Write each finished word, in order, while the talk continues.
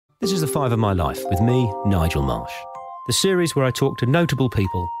This is The Five of My Life with me, Nigel Marsh. The series where I talk to notable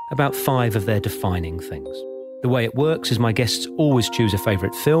people about 5 of their defining things. The way it works is my guests always choose a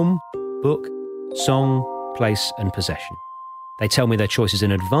favourite film, book, song, place and possession. They tell me their choices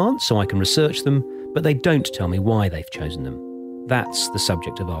in advance so I can research them, but they don't tell me why they've chosen them. That's the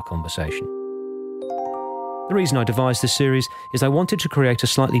subject of our conversation. The reason I devised this series is I wanted to create a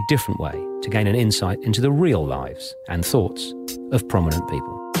slightly different way to gain an insight into the real lives and thoughts of prominent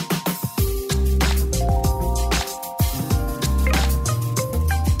people.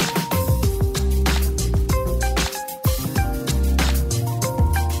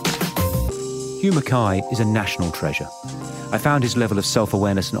 Hugh MacKay is a national treasure. I found his level of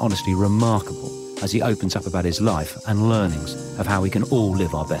self-awareness and honesty remarkable as he opens up about his life and learnings of how we can all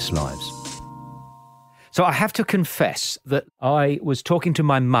live our best lives. So I have to confess that I was talking to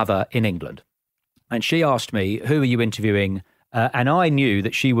my mother in England and she asked me, who are you interviewing? And I knew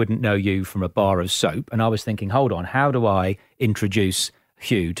that she wouldn't know you from a bar of soap. And I was thinking, hold on, how do I introduce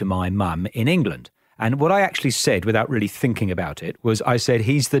Hugh to my mum in England? And what I actually said, without really thinking about it, was I said,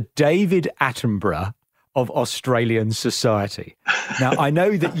 he's the David Attenborough of Australian society. Now, I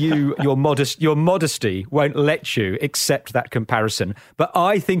know that your modesty won't let you accept that comparison, but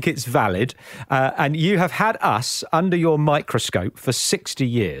I think it's valid. And you have had us under your microscope for 60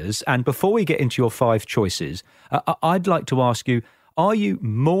 years. And before we get into your 5 choices, I'd like to ask you, are you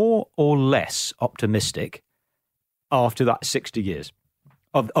more or less optimistic after that 60 years?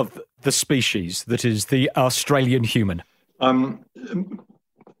 Of the species that is the Australian human?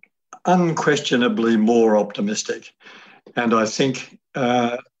 Unquestionably more optimistic. And I think...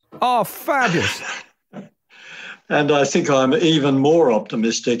 fabulous. And I think I'm even more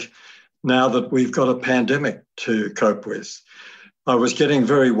optimistic now that we've got a pandemic to cope with. I was getting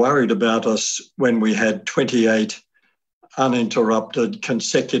very worried about us when we had 28 uninterrupted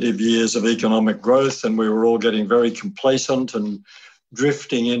consecutive years of economic growth and we were all getting very complacent and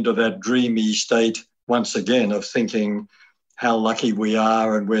drifting into that dreamy state once again of thinking how lucky we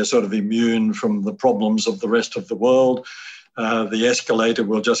are and we're sort of immune from the problems of the rest of the world. The escalator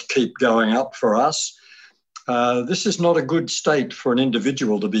will just keep going up for us. This is not a good state for an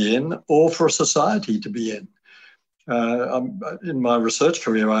individual to be in or for a society to be in. In my research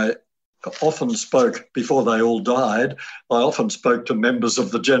career, I often spoke, before they all died, I often spoke to members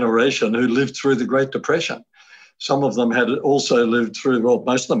of the generation who lived through the Great Depression. Some of them had also lived through, well,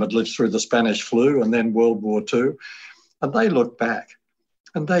 most of them had lived through the Spanish flu and then World War II. And they look back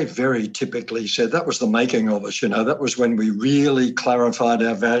and they very typically said that was the making of us, that was when we really clarified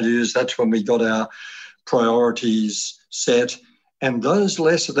our values. That's when we got our priorities set. And those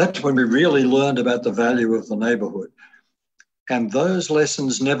lessons, that's when we really learned about the value of the neighbourhood. And those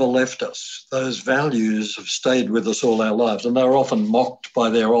lessons never left us. Those values have stayed with us all our lives. And they're often mocked by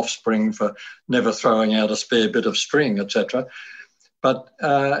their offspring for never throwing out a spare bit of string, etc. But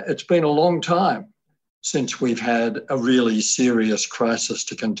it's been a long time since we've had a really serious crisis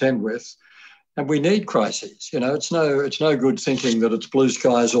to contend with. And we need crises. It's no good thinking that it's blue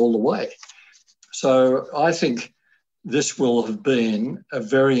skies all the way. So I think this will have been a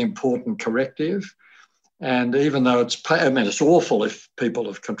very important corrective. And even though it's awful if people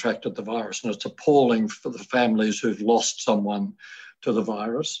have contracted the virus, and it's appalling for the families who've lost someone to the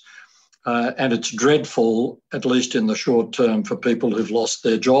virus. And it's dreadful, at least in the short term, for people who've lost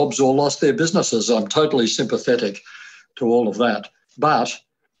their jobs or lost their businesses. I'm totally sympathetic to all of that. But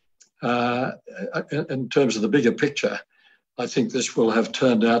in terms of the bigger picture, I think this will have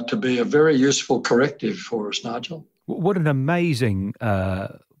turned out to be a very useful corrective for us, Nigel. What an amazing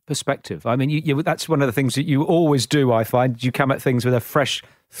perspective. I mean, that's one of the things that you always do, I find. You come at things with a fresh,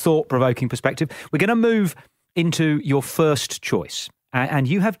 thought-provoking perspective. We're going to move into your first choice. And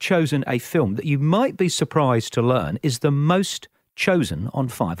you have chosen a film that you might be surprised to learn is the most chosen on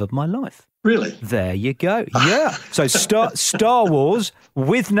 5 of My Life. Really? There you go. Yeah. So Star Wars,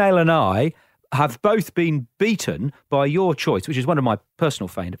 with Nail and I, have both been beaten by your choice, which is one of my personal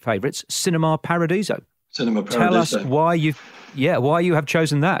favourites, Cinema Paradiso. Cinema Paradiso. Tell us why you have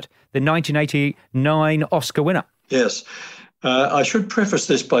chosen that, the 1989 Oscar winner. Yes. I should preface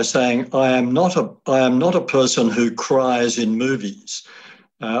this by saying I am not a person who cries in movies.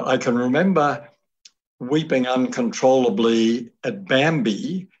 I can remember weeping uncontrollably at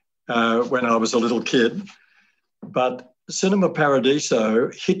Bambi when I was a little kid, but Cinema Paradiso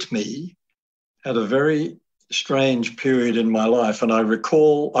hit me at a very strange period in my life. And I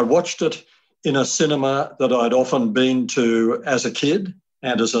recall I watched it in a cinema that I'd often been to as a kid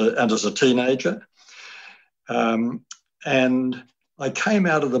and as a teenager. And I came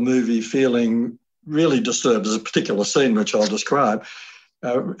out of the movie feeling really disturbed. There's a particular scene which I'll describe.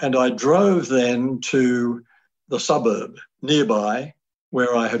 And I drove then to the suburb nearby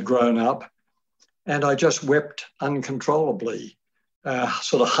where I had grown up, and I just wept uncontrollably,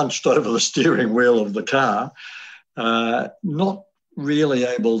 sort of hunched over the steering wheel of the car, not really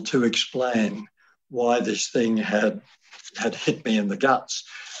able to explain why this thing had hit me in the guts.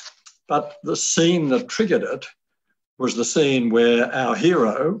 But the scene that triggered it was the scene where our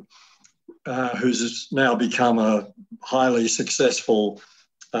hero, who's now become a highly successful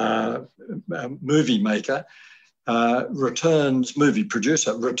movie maker, movie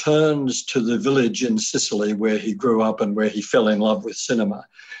producer, returns to the village in Sicily where he grew up and where he fell in love with cinema.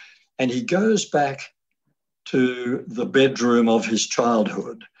 And he goes back to the bedroom of his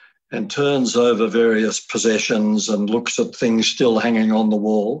childhood and turns over various possessions and looks at things still hanging on the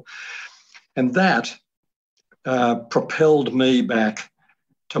wall. And that propelled me back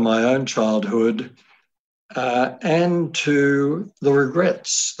to my own childhood and to the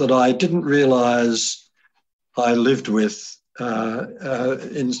regrets that I didn't realise I lived with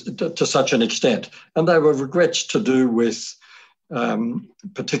to such an extent. And they were regrets to do with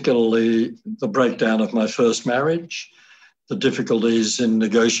particularly the breakdown of my first marriage, the difficulties in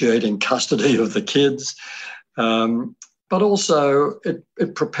negotiating custody of the kids, but also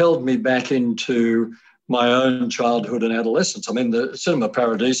it propelled me back into my own childhood and adolescence. I mean, the Cinema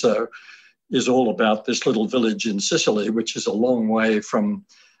Paradiso is all about this little village in Sicily, which is a long way from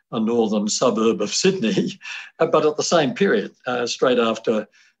a northern suburb of Sydney, but at the same period, straight after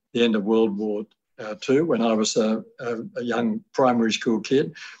the end of World War II, when I was a young primary school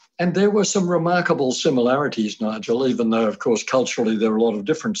kid. And there were some remarkable similarities, Nigel, even though, of course, culturally there were a lot of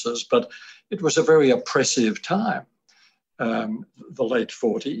differences, but it was a very oppressive time, the late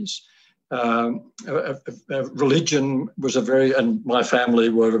 40s. Religion was and my family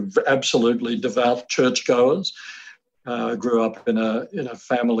were absolutely devout churchgoers. I grew up in a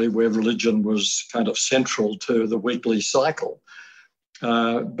family where religion was kind of central to the weekly cycle,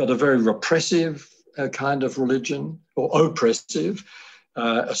 but a very repressive kind of religion, or oppressive,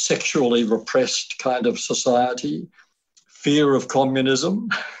 a sexually repressed kind of society, fear of communism,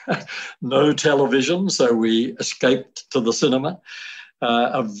 no television, so we escaped to the cinema,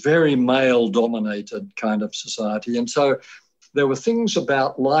 a very male-dominated kind of society. And so there were things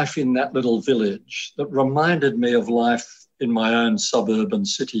about life in that little village that reminded me of life in my own suburban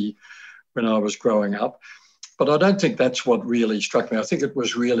city when I was growing up. But I don't think that's what really struck me. I think it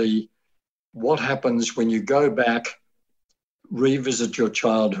was really what happens when you go back, revisit your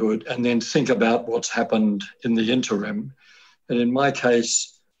childhood, and then think about what's happened in the interim. And in my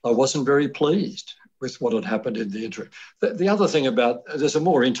case, I wasn't very pleased with what had happened in the interim. The other thing there's a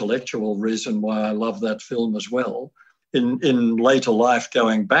more intellectual reason why I love that film as well. In later life,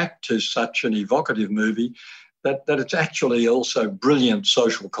 going back to such an evocative movie, that it's actually also brilliant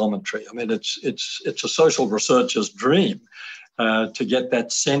social commentary. I mean, it's a social researcher's dream to get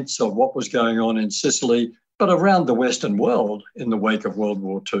that sense of what was going on in Sicily, but around the Western world in the wake of World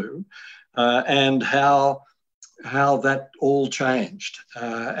War II, and how that all changed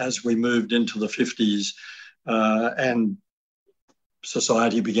as we moved into the 50s and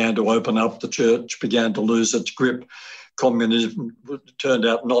society began to open up, the church began to lose its grip, communism turned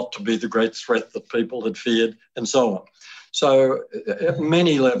out not to be the great threat that people had feared, and so on. So at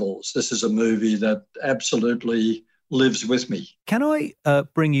many levels, this is a movie that absolutely lives with me. Can I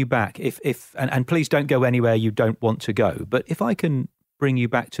bring you back, and please don't go anywhere you don't want to go, but if I can bring you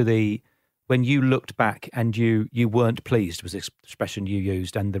back to when you looked back and you weren't pleased, was the expression you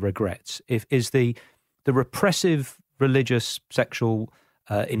used, and the regrets, is the repressive religious sexual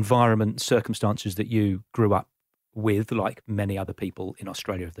environment, circumstances that you grew up with, like many other people in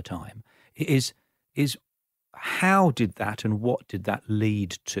Australia of the time, is how did that and what did that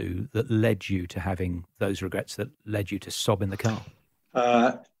lead to that led you to having those regrets, that led you to sob in the car?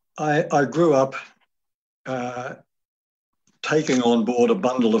 I grew up taking on board a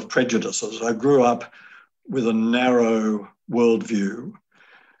bundle of prejudices. I grew up with a narrow worldview.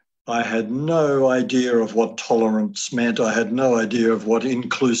 I had no idea of what tolerance meant. I had no idea of what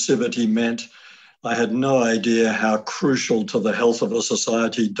inclusivity meant. I had no idea how crucial to the health of a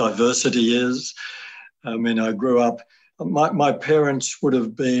society diversity is. I mean, I grew up, my parents would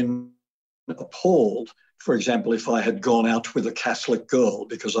have been appalled, for example, if I had gone out with a Catholic girl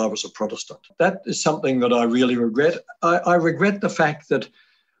because I was a Protestant. That is something that I really regret. I regret the fact that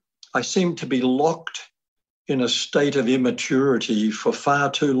I seemed to be locked in a state of immaturity for far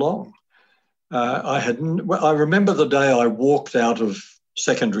too long. I remember the day I walked out of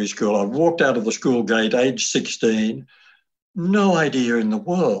secondary school. I walked out of the school gate, age 16, no idea in the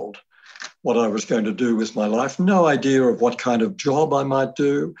world what I was going to do with my life, no idea of what kind of job I might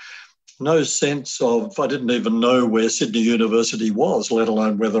do, no sense of, I didn't even know where Sydney University was, let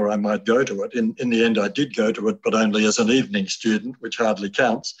alone whether I might go to it. In the end, I did go to it, but only as an evening student, which hardly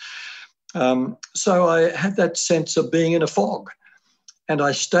counts. So I had that sense of being in a fog. And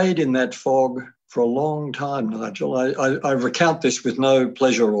I stayed in that fog for a long time, Nigel. I recount this with no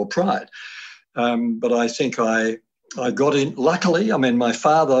pleasure or pride. But I think I got in, luckily. I mean, my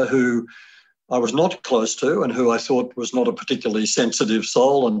father, who I was not close to and who I thought was not a particularly sensitive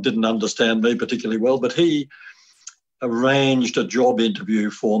soul and didn't understand me particularly well, but he arranged a job interview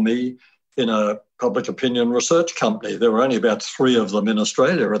for me in a public opinion research company. There were only about 3 of them in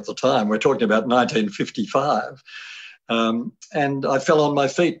Australia at the time. We're talking about 1955. And I fell on my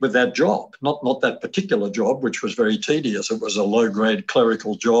feet with that job, not that particular job, which was very tedious. It was a low-grade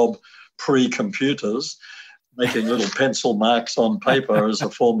clerical job, pre-computers, making little pencil marks on paper as a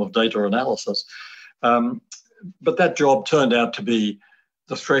form of data analysis. But that job turned out to be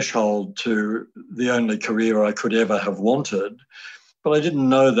the threshold to the only career I could ever have wanted. But I didn't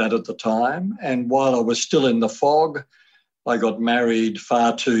know that at the time. And while I was still in the fog, I got married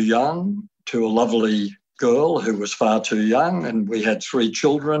far too young to a lovely girl who was far too young, and we had 3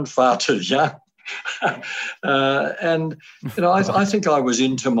 children far too young. And, you know, I think I was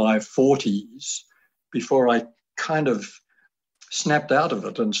into my 40s before I kind of snapped out of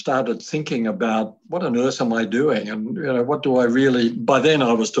it and started thinking about what on earth am I doing? And, you know, what do I really... By then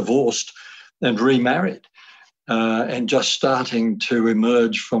I was divorced and remarried and just starting to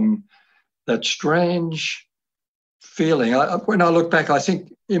emerge from that strange feeling. When I look back, I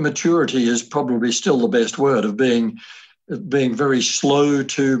think immaturity is probably still the best word, of being very slow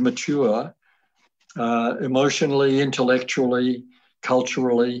to mature, emotionally, intellectually,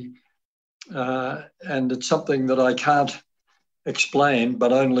 culturally. And it's something that I can't explain,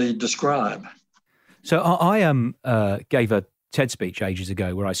 but only describe. So I gave a TED speech ages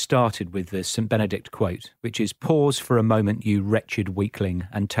ago where I started with the St. Benedict quote, which is, "Pause for a moment, you wretched weakling,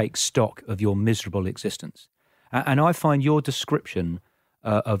 and take stock of your miserable existence." And I find your description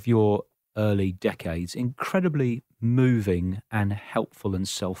of your early decades incredibly moving and helpful and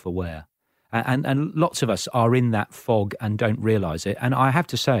self-aware. And lots of us are in that fog and don't realise it. And I have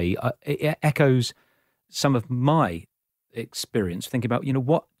to say, it echoes some of my experience thinking about, you know,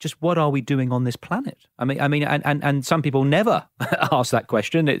 what are we doing on this planet? I mean, and some people never ask that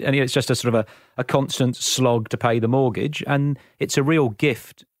question. And it's just a sort of a constant slog to pay the mortgage. And it's a real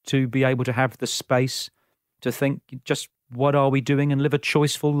gift to be able to have the space to think, just what are we doing, and live a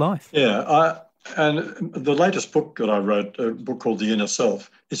choiceful life. Yeah, and the latest book that I wrote, a book called The Inner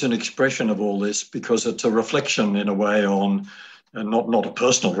Self, is an expression of all this, because it's a reflection in a way on, and not a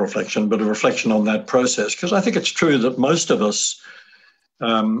personal reflection, but a reflection on that process. Because I think it's true that most of us,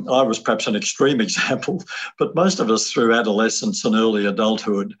 I was perhaps an extreme example, but most of us through adolescence and early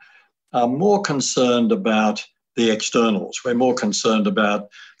adulthood are more concerned about the externals. We're more concerned about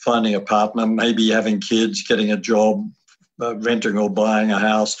finding a partner, maybe having kids, getting a job, renting or buying a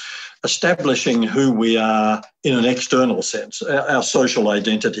house, establishing who we are in an external sense, our social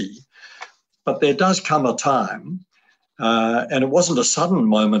identity. But there does come a time, and it wasn't a sudden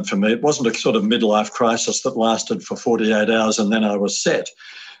moment for me. It wasn't a sort of midlife crisis that lasted for 48 hours and then I was set.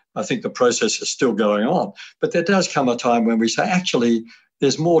 I think the process is still going on. But there does come a time when we say, actually,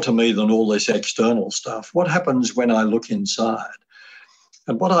 there's more to me than all this external stuff. What happens when I look inside?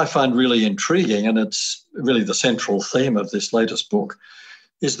 And what I find really intriguing, and it's really the central theme of this latest book,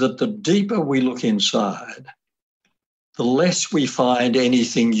 is that the deeper we look inside, the less we find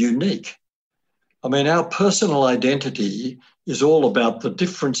anything unique. I mean, our personal identity is all about the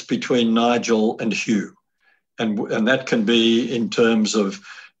difference between Nigel and Hugh. And that can be in terms of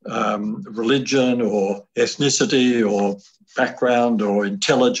religion or ethnicity or background or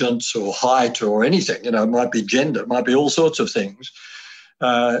intelligence or height or anything. You know, it might be gender, it might be all sorts of things.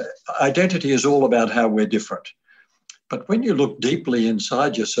 Identity is all about how we're different. But when you look deeply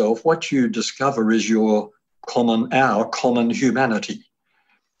inside yourself, what you discover is our common humanity.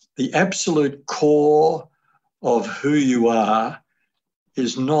 The absolute core of who you are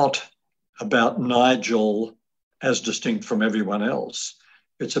is not about Nigel as distinct from everyone else.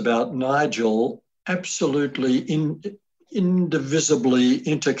 It's about Nigel absolutely indivisibly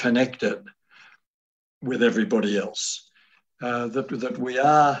interconnected with everybody else. That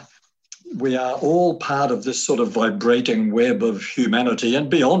we are all part of this sort of vibrating web of humanity, and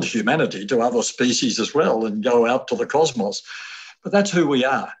beyond humanity to other species as well, and go out to the cosmos. But that's who we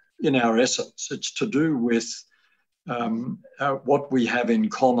are in our essence. It's to do with what we have in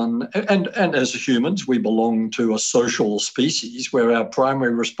common. And as humans, we belong to a social species where our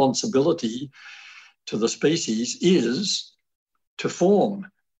primary responsibility to the species is to form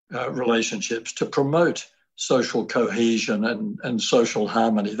relationships, to promote social cohesion and social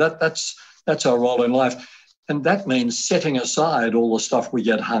harmony. That's our role in life. And that means setting aside all the stuff we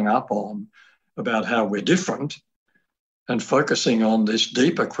get hung up on about how we're different and focusing on this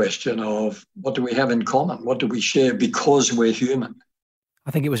deeper question of what do we have in common? What do we share because we're human?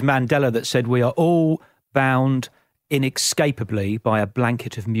 I think it was Mandela that said we are all bound inescapably by a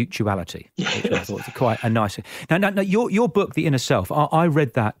blanket of mutuality, Yes. which I thought was quite a nice thing. Now, your book, The Inner Self, I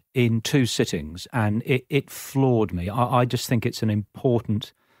read that in 2 sittings and it floored me. I just think it's an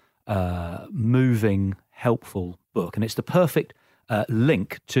important, moving, helpful book. And it's the perfect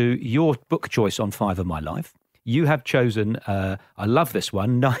link to your book choice on Five of My Life. You have chosen, I love this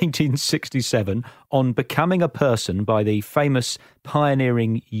one, 1967, On Becoming a Person by the famous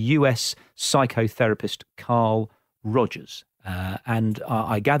pioneering US psychotherapist Carl Rogers. And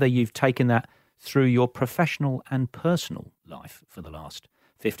I gather you've taken that through your professional and personal life for the last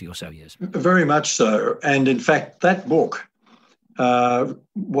 50 or so years. Very much so. And in fact, that book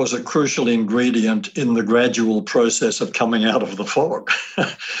was a crucial ingredient in the gradual process of coming out of the fog.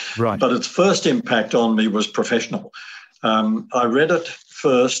 Right. But its first impact on me was professional. I read it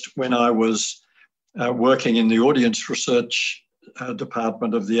first when I was working in the audience research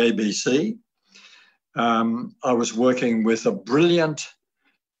department of the ABC. I was working with a brilliant,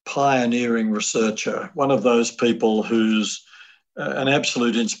 pioneering researcher, one of those people who's an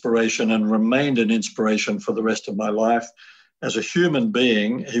absolute inspiration and remained an inspiration for the rest of my life. As a human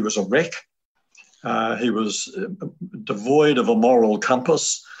being, he was a wreck. He was devoid of a moral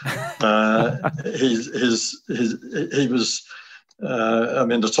compass. He was,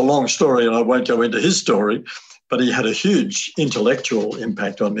 it's a long story and I won't go into his story, but he had a huge intellectual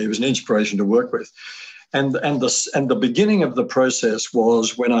impact on me. He was an inspiration to work with. And the beginning of the process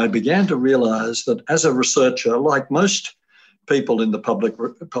was when I began to realize that as a researcher, like most people in the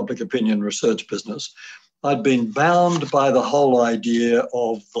public opinion research business, I'd been bound by the whole idea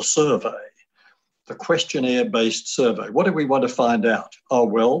of the survey, the questionnaire-based survey. What do we want to find out? Oh,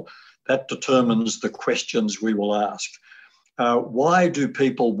 well, that determines the questions we will ask. Why do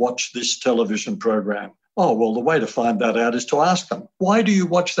people watch this television program? Oh, well, the way to find that out is to ask them, why do you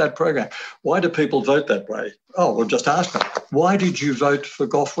watch that program? Why do people vote that way? Oh, well, just ask them. Why did you vote for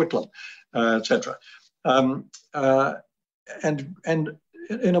Gough Whitlam, etc.? And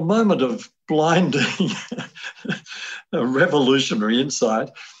in a moment of blinding revolutionary insight,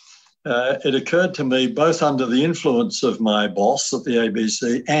 it occurred to me, both under the influence of my boss at the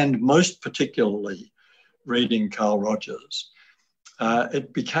ABC and most particularly reading Carl Rogers,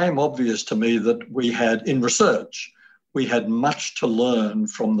 it became obvious to me that we had, in research, we had much to learn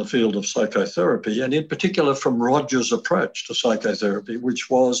from the field of psychotherapy, and in particular from Rogers' approach to psychotherapy, which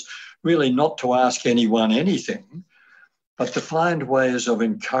was really not to ask anyone anything, but to find ways of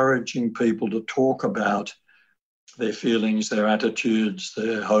encouraging people to talk about their feelings, their attitudes,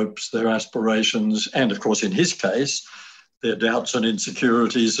 their hopes, their aspirations, and of course, in his case, their doubts and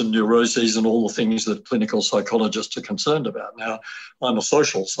insecurities and neuroses and all the things that clinical psychologists are concerned about. Now, I'm a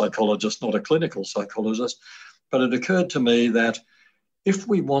social psychologist, not a clinical psychologist, but it occurred to me that if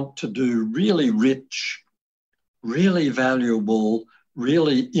we want to do really rich, really valuable,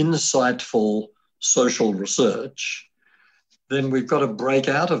 really insightful social research, then we've got to break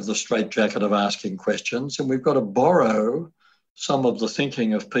out of the straitjacket of asking questions, and we've got to borrow some of the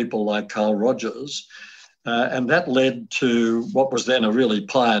thinking of people like Carl Rogers. And that led to what was then a really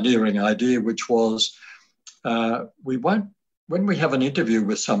pioneering idea, which was when we have an interview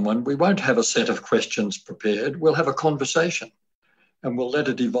with someone, we won't have a set of questions prepared. We'll have a conversation and we'll let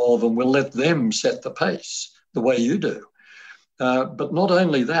it evolve and we'll let them set the pace the way you do. But not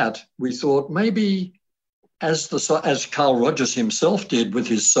only that, we thought maybe as Carl Rogers himself did with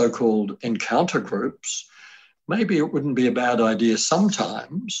his so-called encounter groups, maybe it wouldn't be a bad idea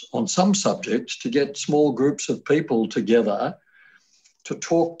sometimes on some subjects to get small groups of people together to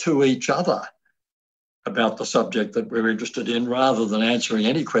talk to each other about the subject that we're interested in rather than answering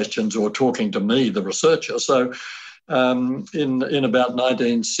any questions or talking to me, the researcher. So in about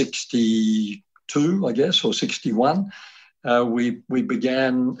 1962, I guess, or 61, we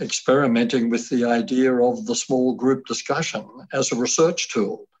began experimenting with the idea of the small group discussion as a research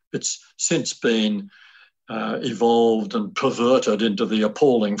tool. It's since been evolved and perverted into the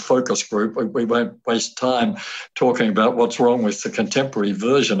appalling focus group. We won't waste time talking about what's wrong with the contemporary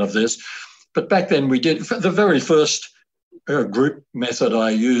version of this. But back then we did, the very first group method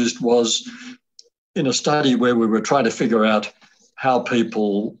I used was in a study where we were trying to figure out how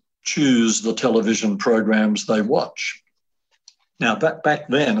people choose the television programs they watch. Now, back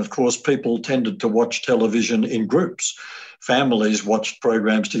then, of course, people tended to watch television in groups. Families watched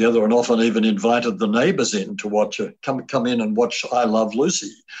programs together and often even invited the neighbours in to watch it. Come in and watch I Love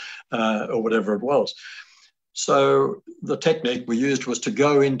Lucy or whatever it was. So the technique we used was to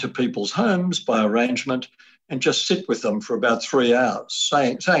go into people's homes by arrangement and just sit with them for about 3 hours,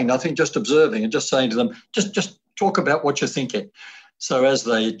 saying nothing, just observing and just saying to them, just talk about what you're thinking. So as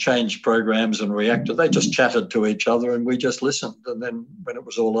they changed programs and reacted, they just chatted to each other and we just listened. And then when it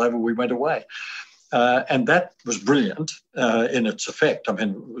was all over, we went away. And that was brilliant in its effect. I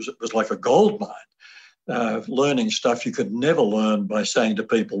mean, it was like a gold mine, learning stuff you could never learn by saying to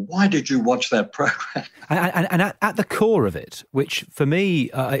people, why did you watch that program? And at the core of it, which for me,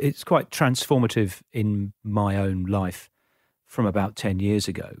 it's quite transformative in my own life from about 10 years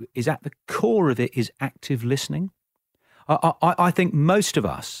ago, is at the core of it is active listening. I think most of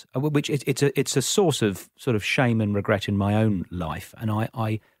us, which it's a source of sort of shame and regret in my own life, and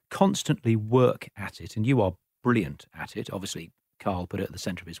I constantly work at it, and you are brilliant at it. Obviously, Carl put it at the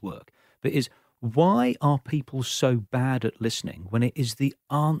centre of his work. But why are people so bad at listening when it is the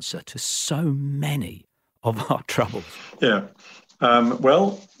answer to so many of our troubles? Yeah.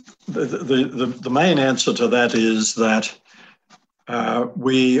 Well, the main answer to that is that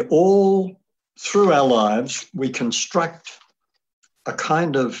we all, through our lives, we construct a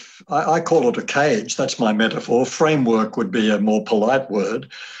kind of, I call it a cage, that's my metaphor. Framework would be a more polite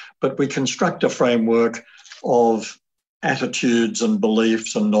word, but we construct a framework of attitudes and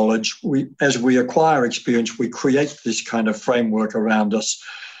beliefs and knowledge. As we acquire experience, we create this kind of framework around us,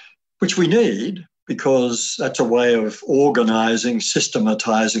 which we need because that's a way of organising,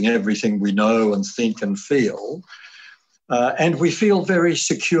 systematising everything we know and think and feel. And we feel very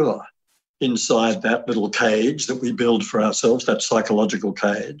secure inside that little cage that we build for ourselves, that psychological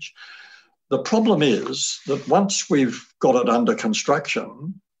cage. The problem is that once we've got it under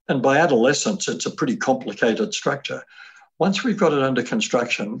construction, and by adolescence, it's a pretty complicated structure. Once we've got it under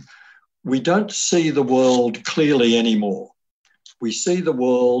construction, we don't see the world clearly anymore. We see the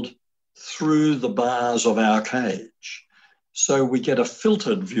world through the bars of our cage. So we get a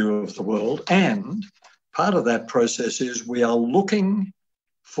filtered view of the world, and part of that process is we are looking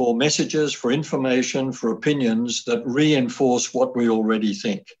for messages, for information, for opinions that reinforce what we already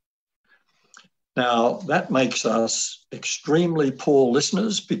think. Now, that makes us extremely poor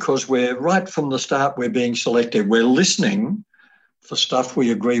listeners because we're right from the start, we're being selective. We're listening for stuff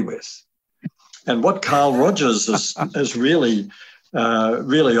we agree with. And what Carl Rogers has really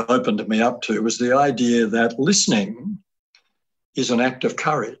opened me up to was the idea that listening is an act of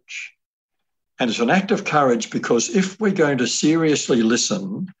courage. And it's an act of courage because if we're going to seriously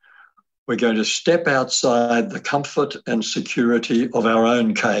listen, we're going to step outside the comfort and security of our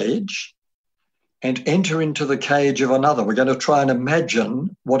own cage and enter into the cage of another. We're going to try and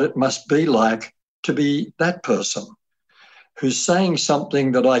imagine what it must be like to be that person who's saying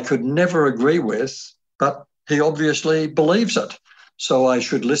something that I could never agree with, but he obviously believes it, so I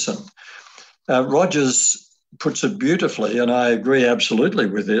should listen. Rogers puts it beautifully, and I agree absolutely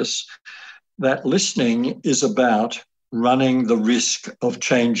with this, that listening is about running the risk of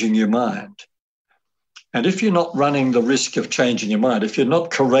changing your mind. And if you're not running the risk of changing your mind, if you're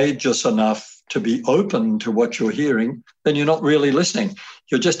not courageous enough to be open to what you're hearing, then you're not really listening.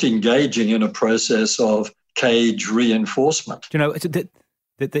 You're just engaging in a process of cage reinforcement. You know,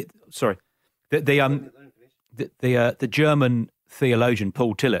 the German theologian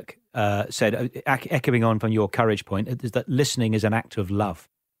Paul Tillich said, echoing on from your courage point, is that listening is an act of love.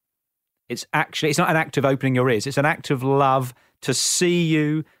 It's not an act of opening your ears. It's an act of love to see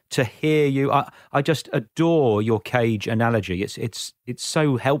you, to hear you. I just adore your cage analogy. It's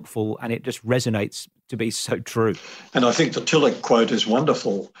so helpful and it just resonates to be so true. And I think the Tillich quote is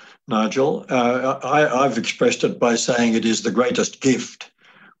wonderful, Nigel. I've expressed it by saying it is the greatest gift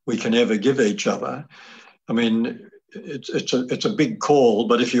we can ever give each other. I mean, it's a big call,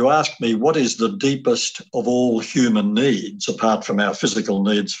 but if you ask me what is the deepest of all human needs, apart from our physical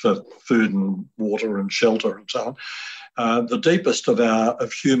needs for food and water and shelter and so on, the deepest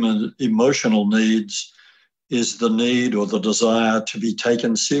of human emotional needs is the need or the desire to be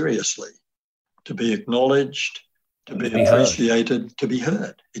taken seriously, to be acknowledged, to be appreciated, heard. To be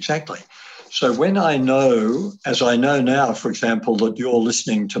heard. Exactly. So when I know, as I know now, for example, that you're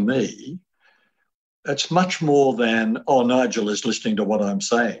listening to me, it's much more than, oh, Nigel is listening to what I'm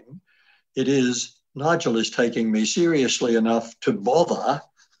saying. It is, Nigel is taking me seriously enough to bother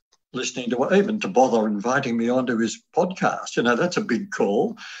listening to, even to bother inviting me onto his podcast. You know, that's a big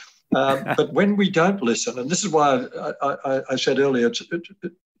call. But when we don't listen, and this is why I said earlier,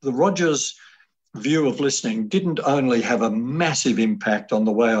 the Rogers view of listening didn't only have a massive impact on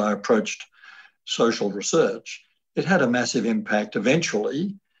the way I approached social research, it had a massive impact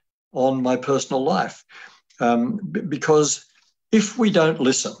eventually on my personal life. Because if we don't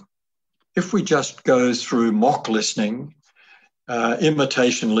listen, if we just go through mock listening,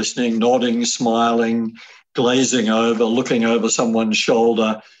 imitation listening, nodding, smiling, glazing over, looking over someone's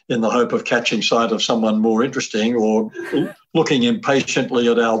shoulder in the hope of catching sight of someone more interesting, or looking impatiently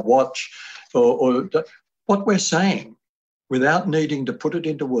at our watch, or what we're saying without needing to put it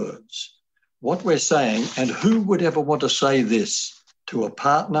into words, what we're saying, and who would ever want to say this to a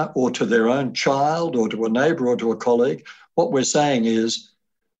partner or to their own child or to a neighbour or to a colleague? What we're saying is,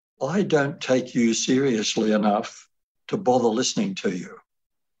 I don't take you seriously enough to bother listening to you.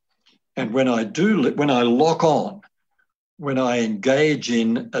 And when I lock on, when I engage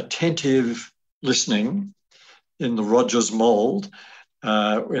in attentive listening in the Rogers mould,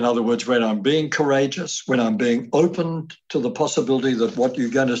 in other words, when I'm being courageous, when I'm being open to the possibility that what you're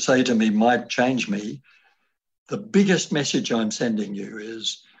going to say to me might change me, the biggest message I'm sending you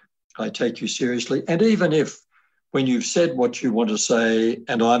is, I take you seriously. And even if, when you've said what you want to say,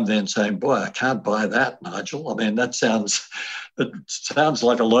 and I'm then saying, boy, I can't buy that, Nigel. I mean, it sounds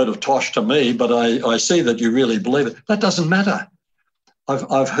like a load of tosh to me, but I see that you really believe it. That doesn't matter.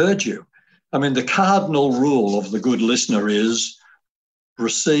 I've heard you. I mean, the cardinal rule of the good listener is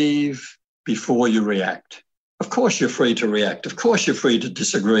receive before you react. Of course you're free to react. Of course you're free to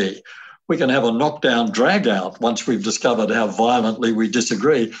disagree. We can have a knockdown drag out once we've discovered how violently we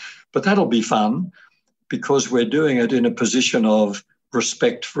disagree, but that'll be fun, because we're doing it in a position of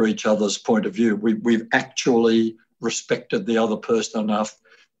respect for each other's point of view. We've actually respected the other person enough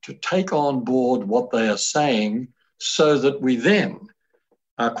to take on board what they are saying, so that we then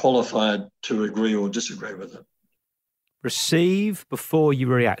are qualified to agree or disagree with it. Receive before you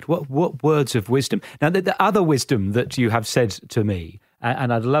react. What words of wisdom. Now, the other wisdom that you have said to me,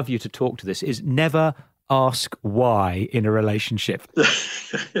 and I'd love you to talk to this, is never ask why in a relationship.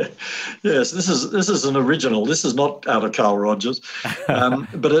 Yes, this is an original. This is not out of Carl Rogers,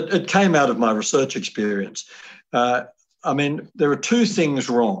 but it came out of my research experience. I mean, there are two things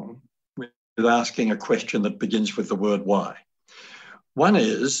wrong with asking a question that begins with the word why. One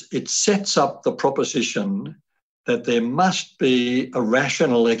is it sets up the proposition that there must be a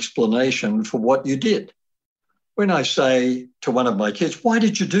rational explanation for what you did. When I say to one of my kids, why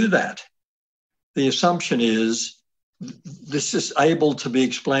did you do that? The assumption is this is able to be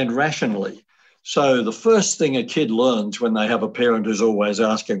explained rationally. So the first thing a kid learns when they have a parent who's always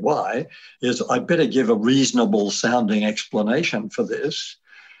asking why is, I better give a reasonable sounding explanation for this.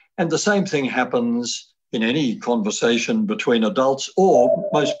 And the same thing happens in any conversation between adults, or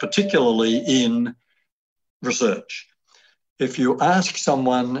most particularly in research. If you ask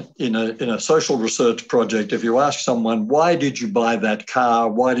someone in a social research project, if you ask someone, why did you buy that car?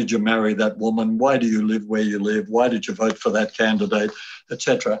 Why did you marry that woman? Why do you live where you live? Why did you vote for that candidate,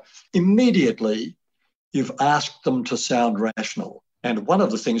 etc.? Immediately, you've asked them to sound rational. And one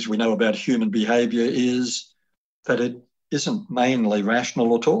of the things we know about human behavior is that it isn't mainly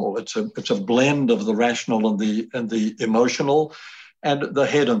rational at all. It's a blend of the rational and the emotional, and the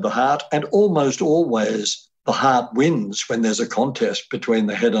head and the heart, and almost always the heart wins when there's a contest between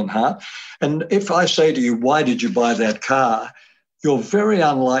the head and heart. And if I say to you, why did you buy that car? You're very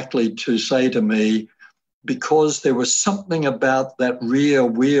unlikely to say to me, because there was something about that rear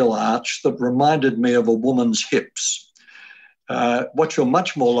wheel arch that reminded me of a woman's hips. What you're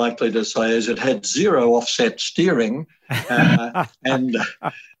much more likely to say is it had zero offset steering and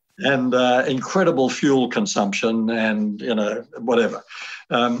incredible fuel consumption and, whatever.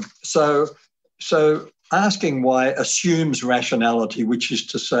 So asking why assumes rationality, which is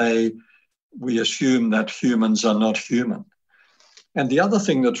to say we assume that humans are not human. And the other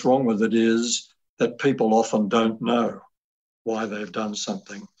thing that's wrong with it is that people often don't know why they've done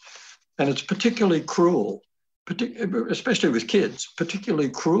something. And it's particularly cruel, especially with kids, particularly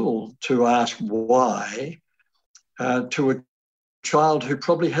cruel to ask why to a child who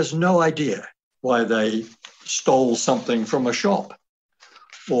probably has no idea why they stole something from a shop,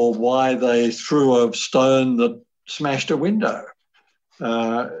 or why they threw a stone that smashed a window.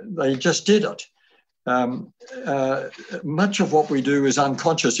 They just did it. Much of what we do is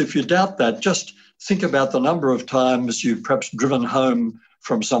unconscious. If you doubt that, just think about the number of times you've perhaps driven home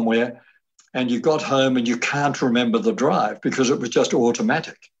from somewhere and you got home and you can't remember the drive because it was just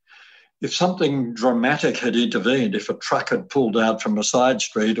automatic. If something dramatic had intervened, if a truck had pulled out from a side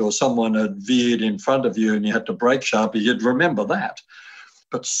street or someone had veered in front of you and you had to brake sharply, you'd remember that.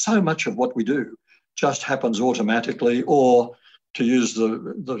 but so much of what we do just happens automatically, or, to use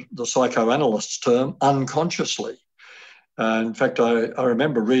the psychoanalyst's term, unconsciously. In fact, I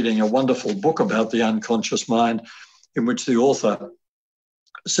remember reading a wonderful book about the unconscious mind, in which the author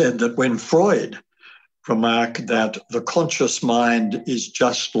said that when Freud remarked that the conscious mind is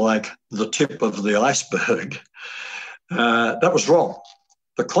just like the tip of the iceberg, that was wrong.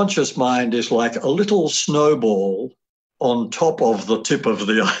 The conscious mind is like a little snowball on top of the tip of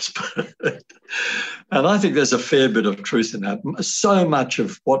the iceberg. And I think there's a fair bit of truth in that. So much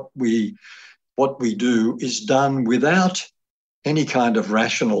of what we do is done without any kind of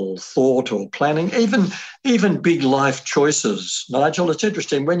rational thought or planning, even big life choices. Nigel, it's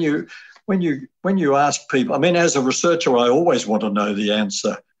interesting when you ask people. I mean, as a researcher, I always want to know the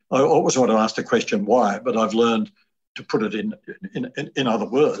answer. I always want to ask the question why, but I've learned to put it in other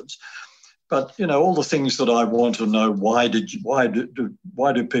words. But all the things that I want to know: why do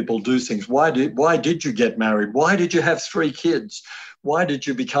people do things? Why did you get married? Why did you have 3 kids? Why did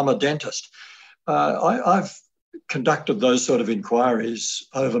you become a dentist? I've conducted those sort of inquiries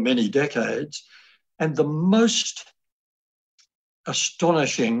over many decades, and the most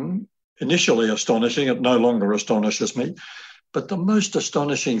astonishing, initially astonishing, it no longer astonishes me, but the most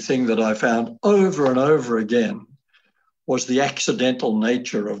astonishing thing that I found over and over again was the accidental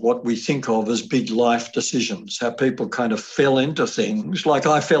nature of what we think of as big life decisions, how people kind of fell into things, like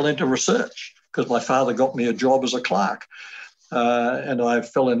I fell into research because my father got me a job as a clerk, and I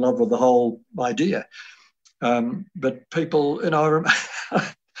fell in love with the whole idea. But people,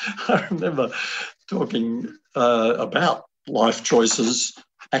 I remember talking about life choices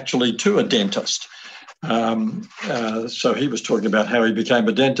actually to a dentist. So he was talking about how he became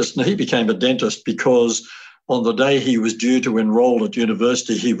a dentist, and he became a dentist because on the day he was due to enroll at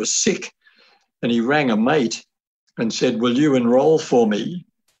university, he was sick, and he rang a mate and said, "Will you enroll for me?"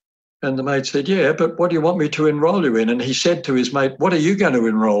 And the mate said, "Yeah, but what do you want me to enroll you in?" And he said to his mate, "What are you going to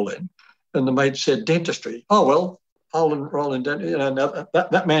enroll in?" And the mate said, "Dentistry." "Oh, well, I'll enroll in dentistry."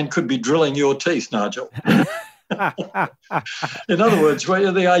 That man could be drilling your teeth, Nigel. In other words,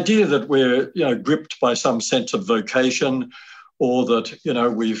 the idea that we're gripped by some sense of vocation, or that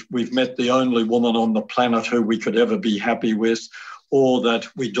we've met the only woman on the planet who we could ever be happy with, or that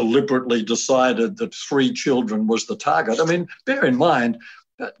we deliberately decided that 3 children was the target. I mean, bear in mind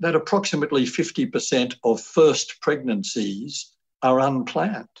that approximately 50% of first pregnancies are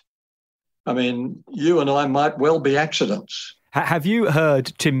unplanned. I mean, you and I might well be accidents. Have you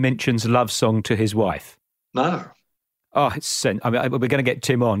heard Tim Minchin's love song to his wife? No. Oh, it's we're going to get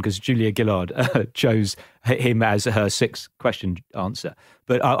Tim on because Julia Gillard chose him as her 6th question answer.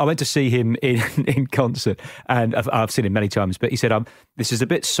 But I went to see him in concert, and I've seen him many times. But he said, "This is a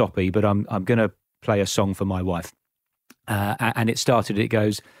bit soppy, but I'm going to play a song for my wife." And it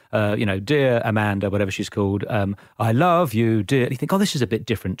goes, "Dear Amanda," whatever she's called, "I love you, dear." You think, this is a bit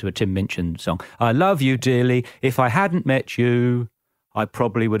different to a Tim Minchin song. "I love you dearly. If I hadn't met you, I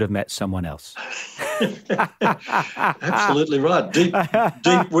probably would have met someone else." Absolutely right.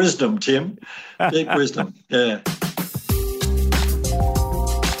 Deep wisdom, Tim. Deep wisdom. Yeah.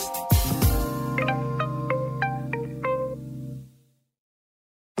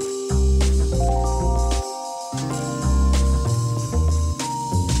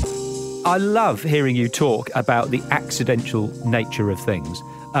 I love hearing you talk about the accidental nature of things.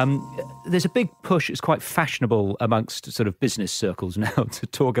 There's a big push, it's quite fashionable amongst sort of business circles now to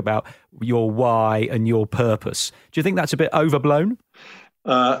talk about your why and your purpose. Do you think that's a bit overblown?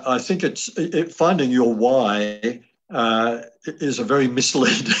 I think finding your why is a very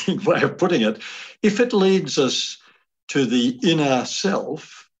misleading way of putting it. If it leads us to the inner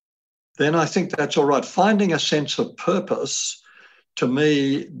self, then I think that's all right. Finding a sense of purpose, to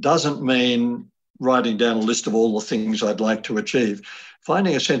me, doesn't mean writing down a list of all the things I'd like to achieve.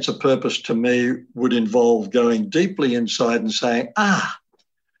 Finding a sense of purpose to me would involve going deeply inside and saying,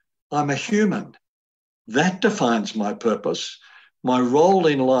 I'm a human. That defines my purpose. My role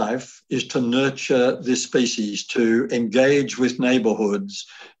in life is to nurture this species, to engage with neighbourhoods,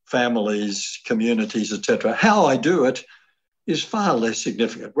 families, communities, etc. How I do it is far less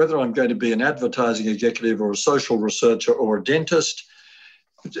significant. Whether I'm going to be an advertising executive or a social researcher or a dentist,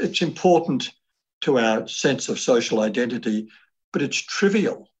 it's important to our sense of social identity, but it's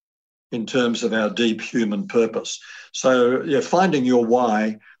trivial in terms of our deep human purpose. So, finding your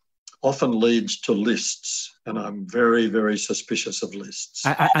why often leads to lists, and I'm very, very suspicious of lists.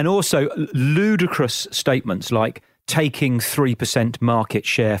 And also ludicrous statements like taking 3% market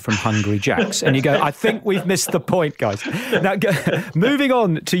share from Hungry Jack's. And you go, I think we've missed the point, guys. Now, moving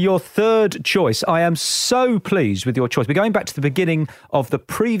on to your third choice, I am so pleased with your choice. We're going back to the beginning of the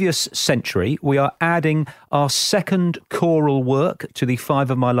previous century. We are adding our second choral work to the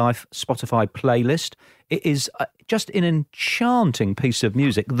Five of My Life Spotify playlist. It is just an enchanting piece of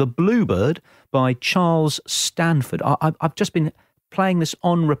music, The Bluebird by Charles Stanford. I've just been playing this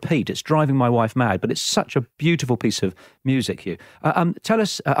on repeat. It's driving my wife mad, but it's such a beautiful piece of music, Hugh. Tell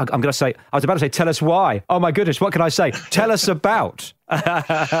us, I was about to say, tell us why. Oh my goodness, what can I say? Tell us about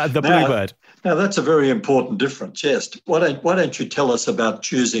The Bluebird. Now, that's a very important difference, yes. Why don't you tell us about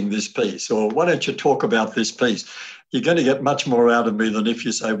choosing this piece, or why don't you talk about this piece? You're going to get much more out of me than if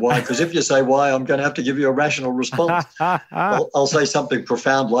you say why, because if you say why, I'm going to have to give you a rational response. I'll say something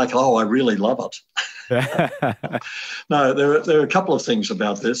profound like, oh, I really love it. No, there are a couple of things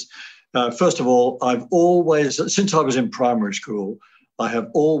about this. First of all, I've always, since I was in primary school, I have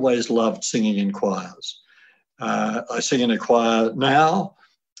always loved singing in choirs. I sing in a choir now.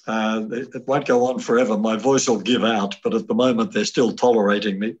 It won't go on forever. My voice will give out, but at the moment they're still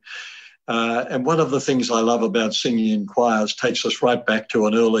tolerating me. And one of the things I love about singing in choirs takes us right back to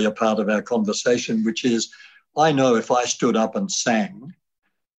an earlier part of our conversation, which is I know if I stood up and sang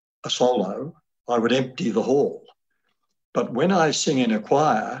a solo, I would empty the hall. But when I sing in a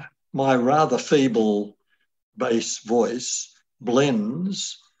choir, my rather feeble bass voice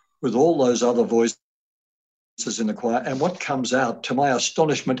blends with all those other voices in the choir. And what comes out, to my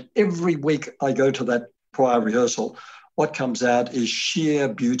astonishment, every week I go to that choir rehearsal, what comes out is sheer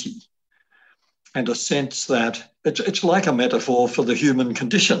beauty. And a sense that it's like a metaphor for the human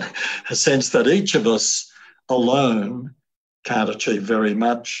condition, a sense that each of us alone can't achieve very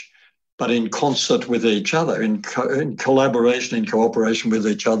much, but in concert with each other, in collaboration, in cooperation with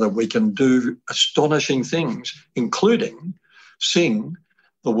each other, we can do astonishing things, including sing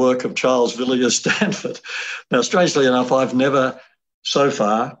the work of Charles Villiers Stanford. Now, strangely enough, I've never so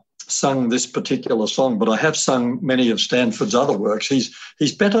far sung this particular song, but I have sung many of Stanford's other works.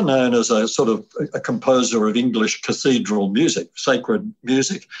 He's better known as a sort of a composer of English cathedral music, sacred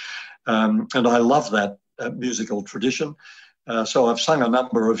music, and I love that musical tradition. So I've sung a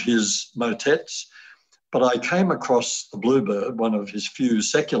number of his motets, but I came across The Bluebird, one of his few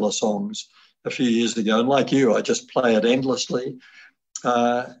secular songs, a few years ago, and like you, I just play it endlessly.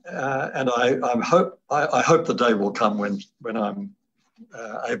 And I hope the day will come when I'm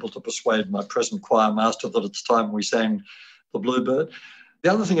able to persuade my present choir master that it's time we sang The Bluebird.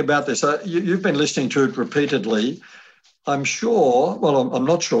 The other thing about this, you've been listening to it repeatedly. I'm sure, well, I'm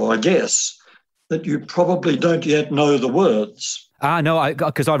not sure, I guess, that you probably don't yet know the words. No,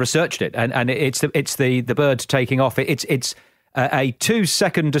 because I researched it, and it's the bird taking off. It's a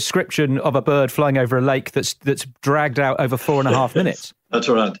 2-second description of a bird flying over a lake that's dragged out over 4.5 minutes. That's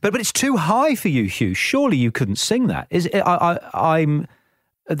right. But it's too high for you, Hugh. Surely you couldn't sing that. I'm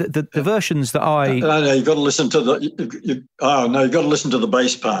the versions that I. No, you've got to listen to you've got to listen to the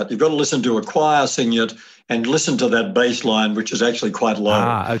bass part. You've got to listen to a choir sing it and listen to that bass line, which is actually quite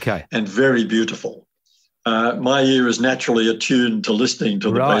low. Okay. And very beautiful. My ear is naturally attuned to listening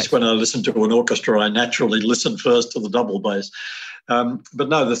to the bass. When I listen to an orchestra, I naturally listen first to the double bass. But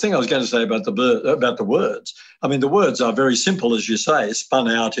no, the thing I was going to say about the words, I mean, the words are very simple, as you say, spun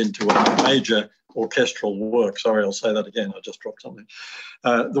out into a major orchestral work. Sorry, I'll say that again. I just dropped something.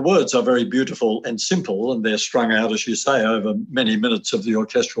 The words are very beautiful and simple, and they're strung out, as you say, over many minutes of the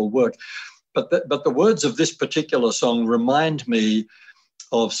orchestral work. But the words of this particular song remind me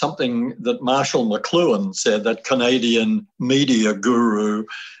of something that Marshall McLuhan said, that Canadian media guru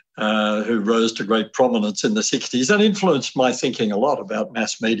who rose to great prominence in the 60s and influenced my thinking a lot about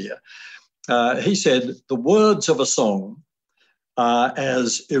mass media. He said, the words of a song are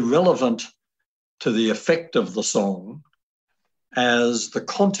as irrelevant to the effect of the song as the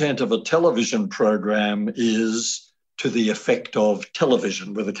content of a television program is to the effect of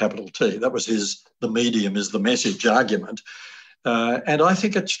television with a capital T. That was the medium is the message argument. And I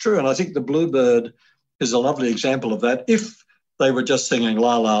think it's true. And I think The Bluebird is a lovely example of that. If they were just singing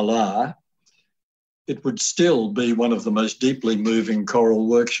la, la, la, it would still be one of the most deeply moving choral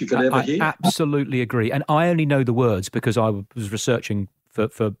works you could ever hear. I absolutely agree. And I only know the words because I was researching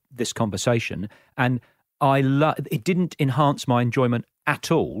for this conversation. And it didn't enhance my enjoyment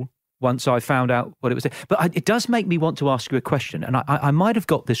at all once I found out what it was. But it does make me want to ask you a question. And I might have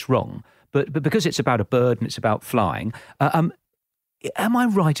got this wrong, but because it's about a bird and it's about flying, am I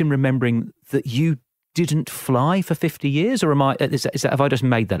right in remembering that you didn't fly for 50 years, or have I just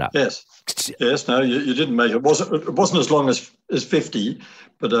made that up? Yes. No, you didn't make it. It wasn't as long as 50,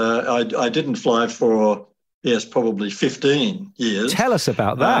 but I didn't fly for yes, probably 15 years. Tell us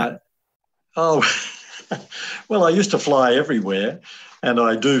about that. Oh, well, I used to fly everywhere, and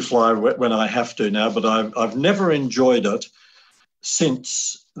I do fly when I have to now, but I've never enjoyed it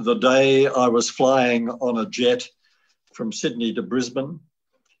since the day I was flying on a jet from Sydney to Brisbane.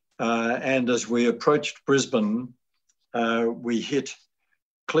 And as we approached Brisbane, we hit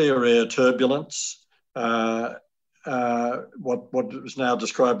clear air turbulence, what is now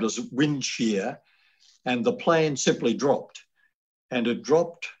described as wind shear, and the plane simply dropped. And it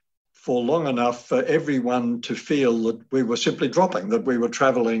dropped for long enough for everyone to feel that we were simply dropping, that we were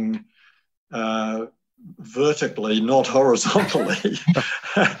travelling vertically, not horizontally.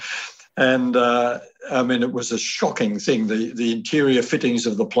 And I mean, it was a shocking thing. The interior fittings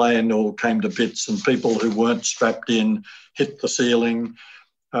of the plane all came to bits, and people who weren't strapped in hit the ceiling.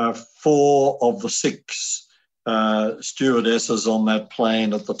 4 of the 6 stewardesses on that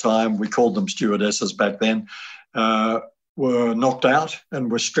plane at the time, we called them stewardesses back then, were knocked out and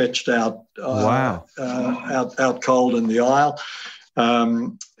were stretched out, Wow. out cold in the aisle.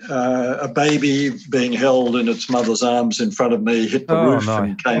 A baby being held in its mother's arms in front of me hit the roof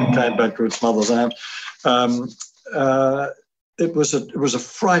and came back to its mother's arms. It was a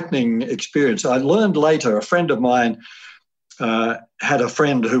frightening experience. I learned later, a friend of mine had a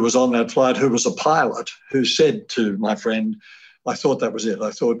friend who was on that flight who was a pilot, who said to my friend, I thought that was it. I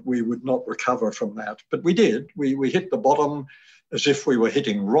thought we would not recover from that. But we did. We hit the bottom as if we were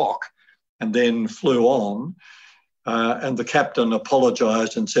hitting rock, and then flew on. And the captain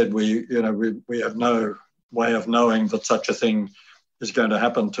apologised and said, we have no way of knowing that such a thing is going to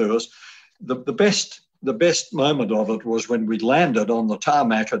happen to us. The best moment of it was when we landed on the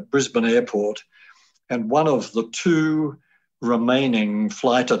tarmac at Brisbane Airport, and one of the 2 remaining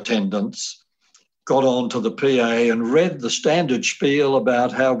flight attendants got on to the PA and read the standard spiel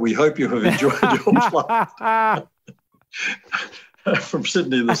about how we hope you have enjoyed your flight from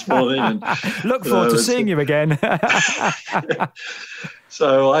Sydney this morning. And look forward to seeing you again.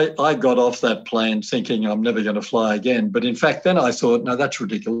 So I got off that plane thinking I'm never going to fly again. But in fact, then I thought, no, that's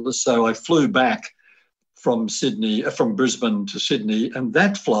ridiculous. So I flew back from Brisbane to Sydney, and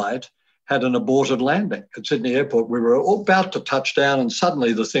that flight had an aborted landing at Sydney Airport. We were all about to touch down, and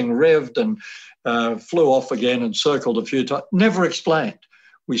suddenly the thing revved and flew off again and circled a few times. Never explained.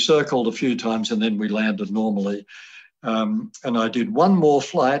 We circled a few times and then we landed normally. And I did one more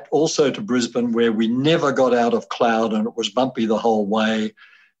flight also to Brisbane, where we never got out of cloud and it was bumpy the whole way.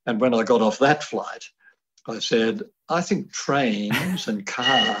 And when I got off that flight, I said, I think trains and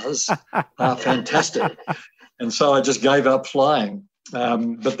cars are fantastic. And so I just gave up flying.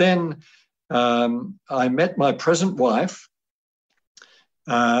 But then I met my present wife,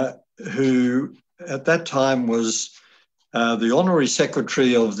 who at that time was the honorary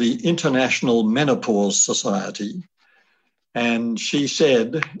secretary of the International Menopause Society. And she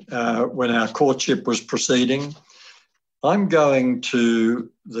said, when our courtship was proceeding, I'm going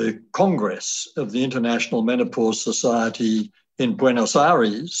to the Congress of the International Menopause Society in Buenos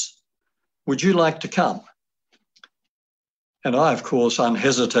Aires. Would you like to come? And I, of course,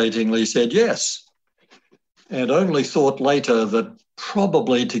 unhesitatingly said yes, and only thought later that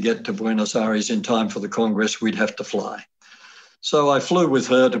probably to get to Buenos Aires in time for the Congress, we'd have to fly. So I flew with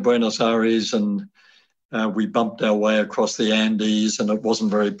her to Buenos Aires, and we bumped our way across the Andes, and it wasn't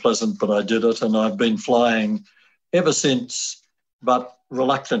very pleasant, but I did it. And I've been flying ever since, but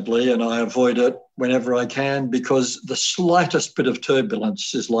reluctantly, and I avoid it whenever I can, because the slightest bit of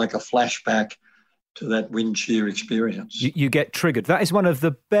turbulence is like a flashback to that wind shear experience. You get triggered. That is one of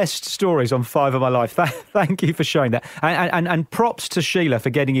the best stories on Five of My Life. Thank you for showing that. And props to Sheila for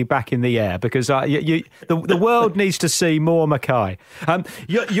getting you back in the air, because the world needs to see more MacKay.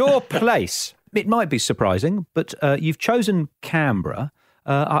 Your place, it might be surprising, but you've chosen Canberra.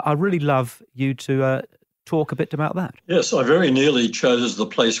 I really love you to talk a bit about that. Yes, I very nearly chose the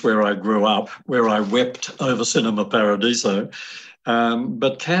place where I grew up, where I wept over Cinema Paradiso.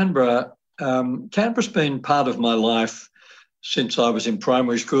 But Canberra's been part of my life since I was in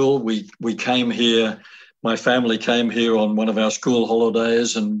primary school. We came here, my family came here on one of our school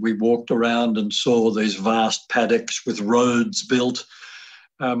holidays, and we walked around and saw these vast paddocks with roads built.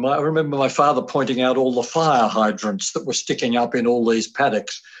 I remember my father pointing out all the fire hydrants that were sticking up in all these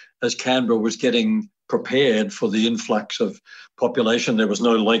paddocks as Canberra was getting prepared for the influx of population. There was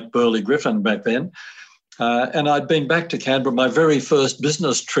no Lake Burley Griffin back then. And I'd been back to Canberra, my very first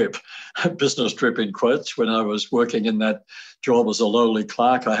business trip in quotes, when I was working in that job as a lowly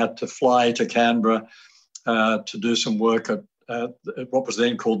clerk. I had to fly to Canberra to do some work at what was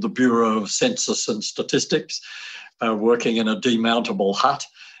then called the Bureau of Census and Statistics, working in a demountable hut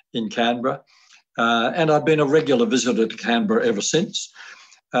in Canberra. And I've been a regular visitor to Canberra ever since.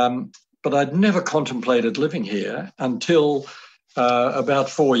 But I'd never contemplated living here until about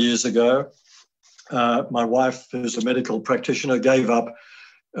 4 years ago. My wife, who's a medical practitioner, gave up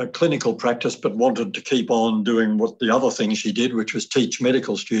a clinical practice but wanted to keep on doing what the other thing she did, which was teach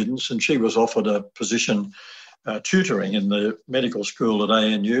medical students. And she was offered a position tutoring in the medical school at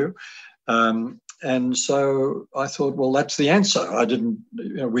ANU. And so I thought, well, that's the answer.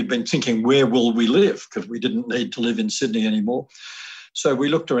 We'd been thinking, where will we live? Because we didn't need to live in Sydney anymore. So we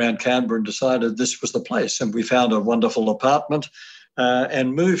looked around Canberra and decided this was the place. And we found a wonderful apartment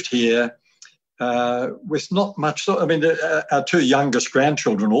and moved here with not much. I mean, our two youngest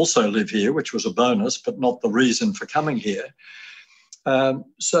grandchildren also live here, which was a bonus, but not the reason for coming here.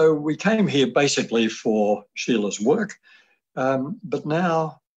 So we came here basically for Sheila's work. But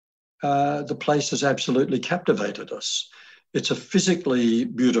now the place has absolutely captivated us. It's a physically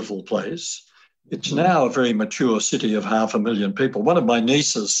beautiful place. It's now a very mature city of 500,000 people. One of my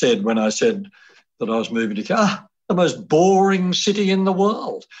nieces said when I said that I was moving to Canberra, the most boring city in the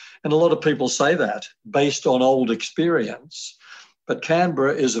world. And a lot of people say that based on old experience. But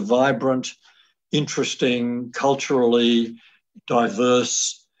Canberra is a vibrant, interesting, culturally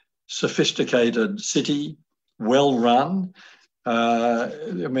diverse, sophisticated city, well run.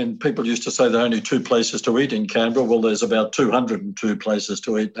 People used to say there are only 2 places to eat in Canberra. Well, there's about 202 places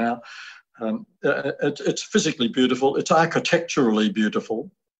to eat now. It's physically beautiful. It's architecturally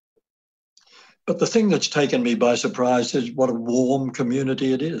beautiful. But the thing that's taken me by surprise is what a warm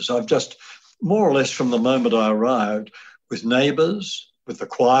community it is. I've just, more or less from the moment I arrived, with neighbours, with the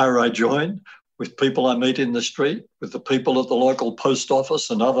choir I joined, with people I meet in the street, with the people at the local post office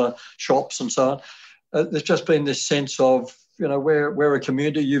and other shops and so on, there's just been this sense of, we're a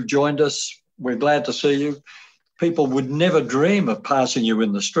community, you've joined us, we're glad to see you. People would never dream of passing you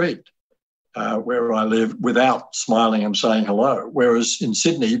in the street where I live without smiling and saying hello. Whereas in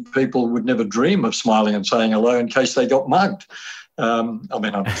Sydney, people would never dream of smiling and saying hello in case they got mugged. I'm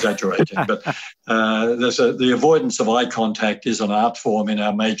exaggerating, but the avoidance of eye contact is an art form in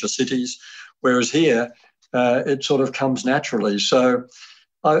our major cities, whereas here it sort of comes naturally. So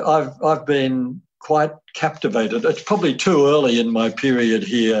I've been quite captivated. It's probably too early in my period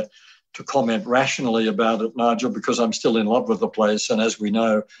here to comment rationally about it, Nigel, because I'm still in love with the place. And as we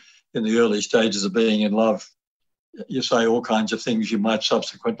know, in the early stages of being in love, you say all kinds of things you might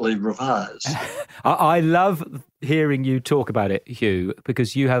subsequently revise. I love hearing you talk about it, Hugh,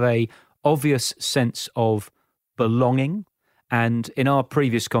 because you have a obvious sense of belonging. And in our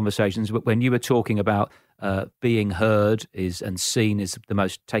previous conversations, when you were talking about being heard and seen is the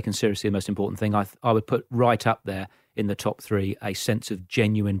most taken seriously, the most important thing, I would put right up there in the top 3 a sense of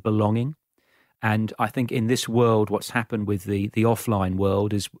genuine belonging. And I think in this world, what's happened with the offline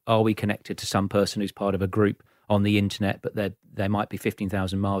world is, are we connected to some person who's part of a group on the internet, but they might be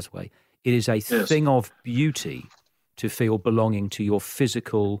 15,000 miles away? It is a thing of beauty to feel belonging to your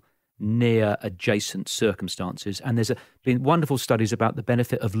physical, near adjacent circumstances. And there's been wonderful studies about the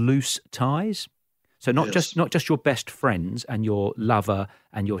benefit of loose ties. So not just your best friends and your lover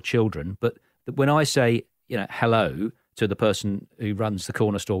and your children, but when I say, hello to the person who runs the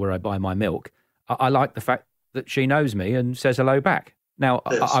corner store where I buy my milk, I like the fact that she knows me and says hello back. Now,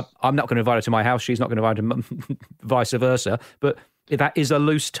 I'm not going to invite her to my house. She's not going to invite her, vice versa. But that is a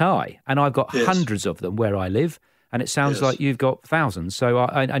loose tie. And I've got hundreds of them where I live. And it sounds like you've got thousands. So,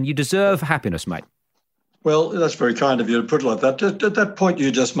 and you deserve happiness, mate. Well, that's very kind of you to put it like that. That point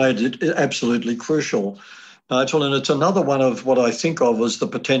you just made is absolutely crucial, Nigel. And it's another one of what I think of as the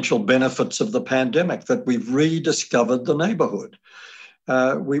potential benefits of the pandemic, that we've rediscovered the neighbourhood.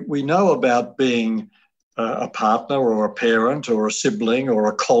 We know about being a partner or a parent or a sibling or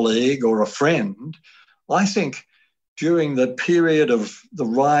a colleague or a friend. I think during the period of the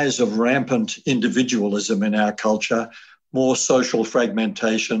rise of rampant individualism in our culture, more social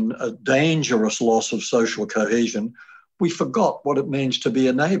fragmentation, a dangerous loss of social cohesion, we forgot what it means to be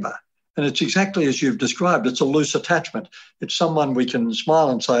a neighbour. And it's exactly as you've described. It's a loose attachment. It's someone we can smile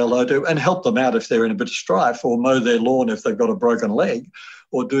and say hello to and help them out if they're in a bit of strife, or mow their lawn if they've got a broken leg,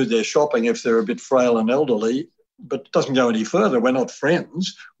 or do their shopping if they're a bit frail and elderly. But it doesn't go any further. We're not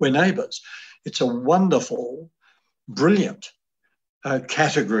friends. We're neighbours. It's a wonderful, brilliant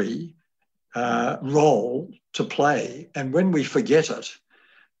category, role to play. And when we forget it,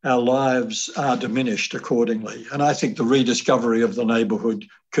 our lives are diminished accordingly. And I think the rediscovery of the neighbourhood,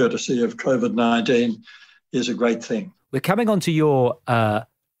 courtesy of COVID-19, is a great thing. We're coming on to your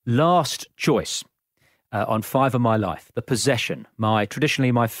last choice on 5 of my life, the possession,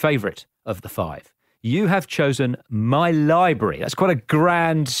 traditionally my favourite of the 5. You have chosen my library. That's quite a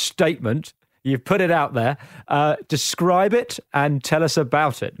grand statement. You've put it out there. Describe it and tell us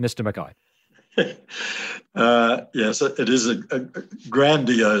about it, Mr. MacKay. Yes, it is a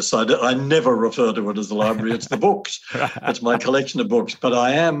grandiose. I never refer to it as the library. It's the books. It's my collection of books. But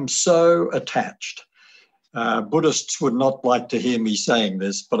I am so attached. Buddhists would not like to hear me saying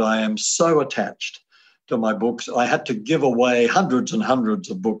this, but I am so attached to my books. I had to give away hundreds and hundreds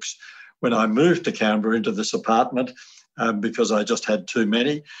of books when I moved to Canberra into this apartment because I just had too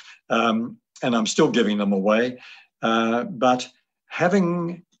many. And I'm still giving them away. But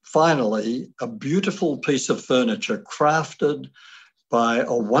having finally a beautiful piece of furniture crafted by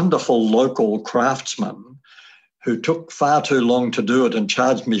a wonderful local craftsman who took far too long to do it and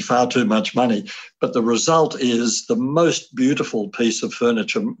charged me far too much money. But the result is the most beautiful piece of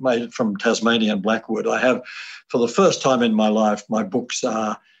furniture made from Tasmanian blackwood. I have, for the first time in my life, my books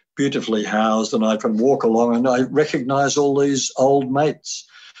are beautifully housed and I can walk along and I recognise all these old mates,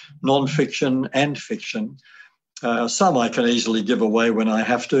 non-fiction and fiction. Some I can easily give away when I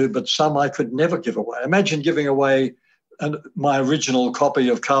have to, but some I could never give away. Imagine giving away my original copy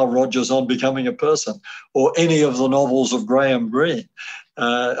of Carl Rogers' On Becoming a Person or any of the novels of Graham Greene.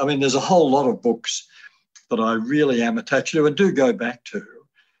 I mean, there's a whole lot of books that I really am attached to and do go back to.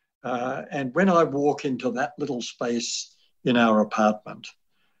 And when I walk into that little space in our apartment,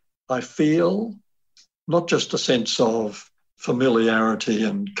 I feel not just a sense of familiarity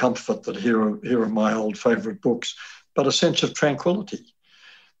and comfort that here are my old favourite books, but a sense of tranquility.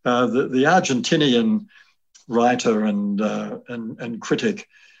 The Argentinian writer and critic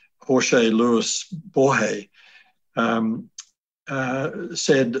Jorge Luis Borges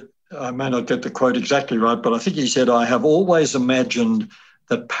said, I may not get the quote exactly right, but I think he said, I have always imagined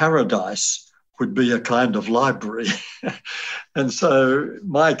that paradise would be a kind of library. And so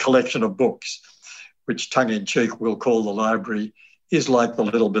my collection of books, which tongue-in-cheek we'll call the library, is like the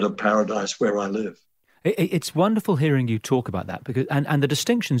little bit of paradise where I live. It's wonderful hearing you talk about that because, and the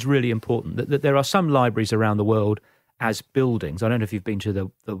distinction's really important, that there are some libraries around the world as buildings. I don't know if you've been to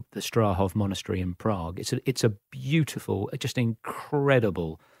the Strahov Monastery in Prague. It's a beautiful, just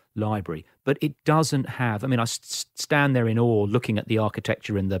incredible library, but it doesn't have, I mean, I stand there in awe looking at the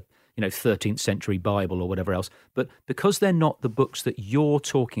architecture in the 13th century Bible or whatever else, but because they're not the books that you're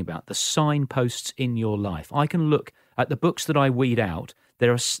talking about, the signposts in your life, I can look at the books that I weed out.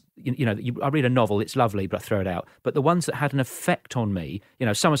 There are, I read a novel, it's lovely, but I throw it out. But the ones that had an effect on me,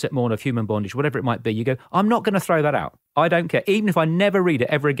 Somerset Maugham of Human Bondage, whatever it might be, you go, I'm not going to throw that out. I don't care, even if I never read it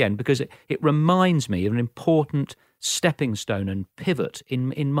ever again, because it reminds me of an important stepping stone and pivot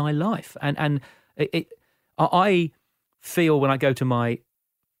in my life. And I feel when I go to my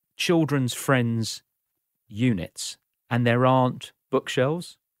children's friends' units and there aren't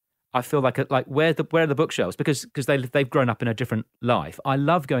bookshelves, I feel like where are the bookshelves? Because they've grown up in a different life. I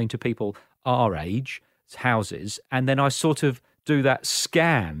love going to people our age houses, and then I sort of do that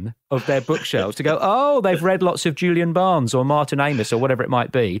scan of their bookshelves to go, oh, they've read lots of Julian Barnes or Martin Amis or whatever it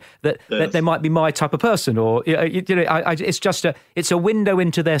might be. That they might be my type of person, or it's a window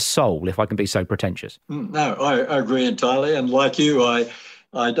into their soul, if I can be so pretentious. No, I agree entirely, and like you, I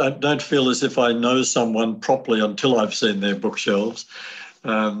don't feel as if I know someone properly until I've seen their bookshelves.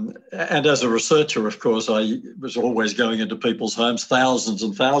 And as a researcher, of course, I was always going into people's homes, thousands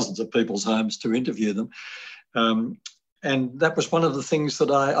and thousands of people's homes to interview them. And that was one of the things that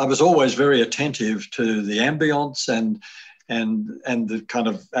I was always very attentive to the ambience and the kind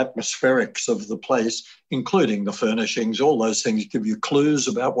of atmospherics of the place, including the furnishings. All those things give you clues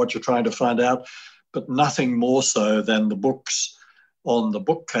about what you're trying to find out, but nothing more so than the books on the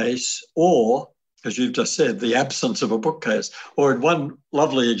bookcase or, as you've just said, the absence of a bookcase. Or in one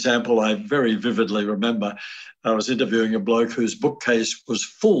lovely example I very vividly remember, I was interviewing a bloke whose bookcase was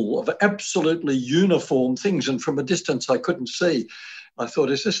full of absolutely uniform things, and from a distance I couldn't see. I thought,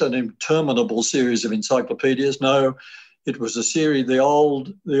 is this an interminable series of encyclopedias? No, it was a series, the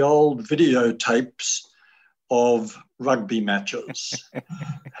old videotapes of rugby matches.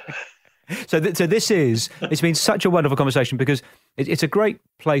 So it's been such a wonderful conversation because it's a great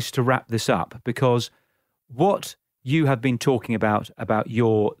place to wrap this up, because what you have been talking about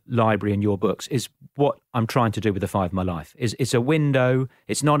your library and your books is what I'm trying to do with The Five of My Life. It's a window.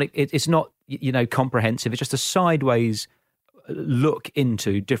 It's not comprehensive. It's just a sideways look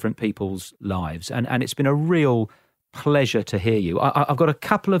into different people's lives. And it's been a real pleasure to hear you. I've got a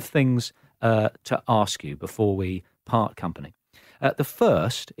couple of things to ask you before we part company. The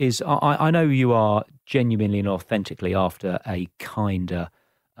first is, I know you are genuinely and authentically after a kinder,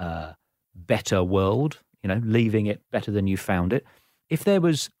 better world, leaving it better than you found it. If there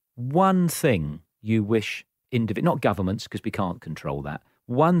was one thing you wish, not governments, because we can't control that,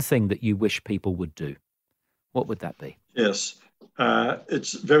 one thing that you wish people would do, what would that be? Yes.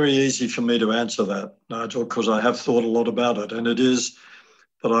 It's very easy for me to answer that, Nigel, because I have thought a lot about it. And it is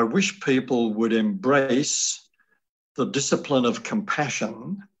that I wish people would embrace the discipline of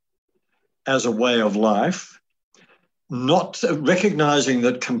compassion as a way of life, not recognizing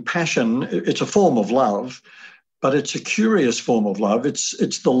that compassion, it's a form of love, but it's a curious form of love.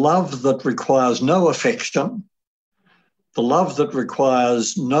 It's the love that requires no affection, the love that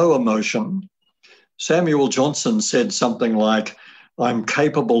requires no emotion. Samuel Johnson said something like, I'm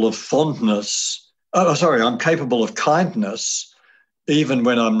capable of I'm capable of kindness, even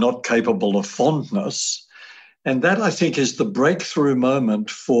when I'm not capable of fondness. And that, I think, is the breakthrough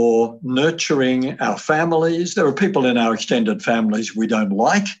moment for nurturing our families. There are people in our extended families we don't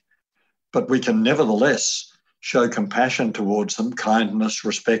like, but we can nevertheless show compassion towards them, kindness,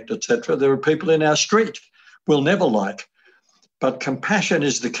 respect, etc. There are people in our street we'll never like, but compassion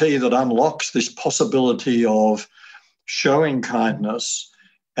is the key that unlocks this possibility of showing kindness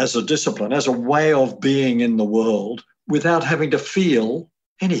as a discipline, as a way of being in the world without having to feel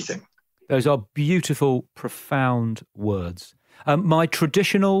anything. Those are beautiful, profound words. My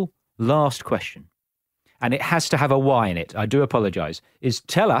traditional last question, and it has to have a why in it, I do apologise, is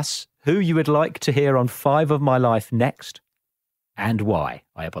tell us who you would like to hear on 5 of My Life next and why.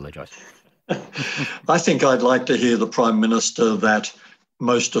 I apologise. I think I'd like to hear the Prime Minister that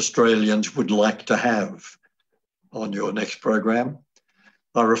most Australians would like to have on your next program.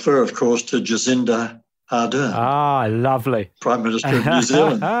 I refer, of course, to Jacinda Ardern. Ah, lovely. Prime Minister of New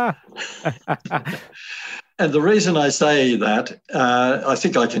Zealand. And the reason I say that, I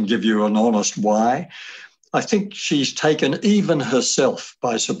think I can give you an honest why. I think she's taken even herself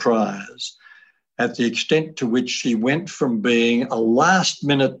by surprise at the extent to which she went from being a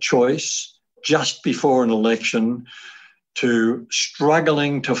last-minute choice just before an election to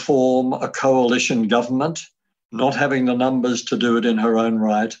struggling to form a coalition government, not having the numbers to do it in her own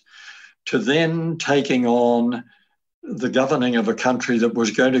right, to then taking on the governing of a country that was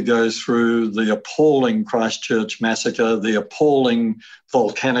going to go through the appalling Christchurch massacre, the appalling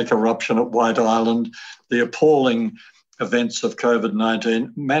volcanic eruption at White Island, the appalling events of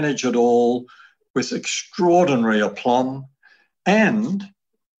COVID-19, manage it all with extraordinary aplomb and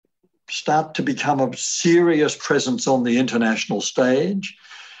start to become a serious presence on the international stage,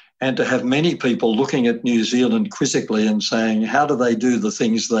 and to have many people looking at New Zealand quizzically and saying, how do they do the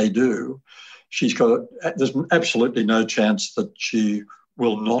things they do? There's absolutely no chance that she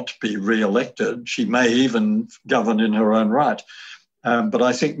will not be re-elected. She may even govern in her own right. But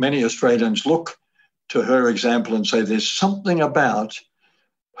I think many Australians look to her example and say there's something about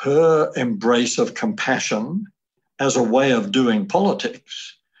her embrace of compassion as a way of doing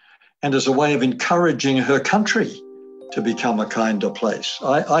politics and as a way of encouraging her country to become a kinder place.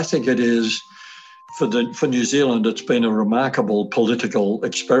 I think it is, for New Zealand, it's been a remarkable political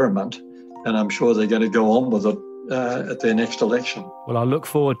experiment, and I'm sure they're going to go on with it at their next election. Well, I look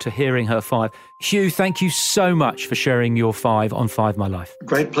forward to hearing her 5. Hugh, thank you so much for sharing your 5 on 5 My Life.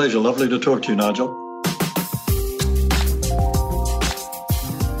 Great pleasure. Lovely to talk to you, Nigel.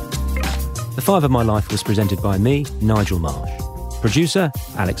 The 5 of My Life was presented by me, Nigel Marsh. Producer,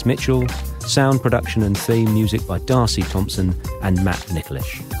 Alex Mitchell. Sound production and theme music by Darcy Thompson and Matt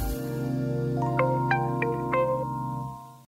Nicholish.